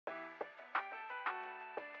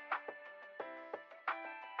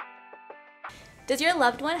Does your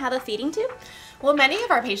loved one have a feeding tube? Well, many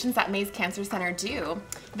of our patients at Mays Cancer Center do.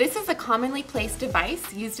 This is a commonly placed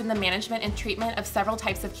device used in the management and treatment of several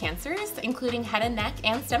types of cancers, including head and neck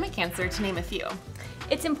and stomach cancer, to name a few.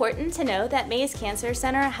 It's important to know that Mays Cancer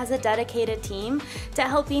Center has a dedicated team to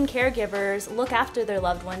helping caregivers look after their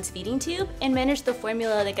loved one's feeding tube and manage the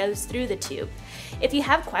formula that goes through the tube. If you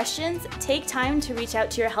have questions, take time to reach out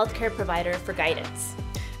to your healthcare provider for guidance.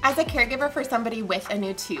 As a caregiver for somebody with a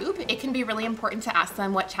new tube, it can be really important to ask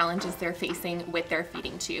them what challenges they're facing with their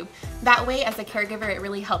feeding tube. That way, as a caregiver, it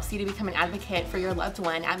really helps you to become an advocate for your loved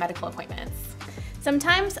one at medical appointments.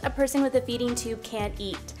 Sometimes a person with a feeding tube can't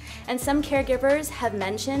eat, and some caregivers have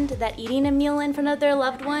mentioned that eating a meal in front of their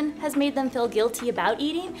loved one has made them feel guilty about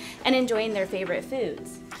eating and enjoying their favorite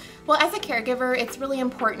foods. Well, as a caregiver, it's really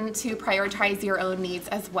important to prioritize your own needs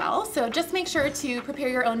as well. So just make sure to prepare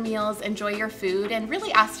your own meals, enjoy your food, and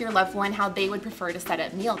really ask your loved one how they would prefer to set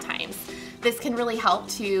up meal times. This can really help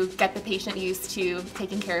to get the patient used to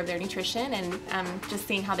taking care of their nutrition and just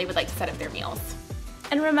seeing how they would like to set up their meals.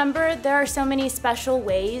 And remember, there are so many special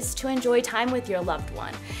ways to enjoy time with your loved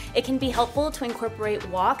one. It can be helpful to incorporate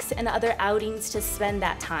walks and other outings to spend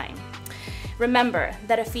that time. Remember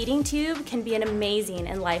that a feeding tube can be an amazing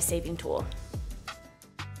and life-saving tool.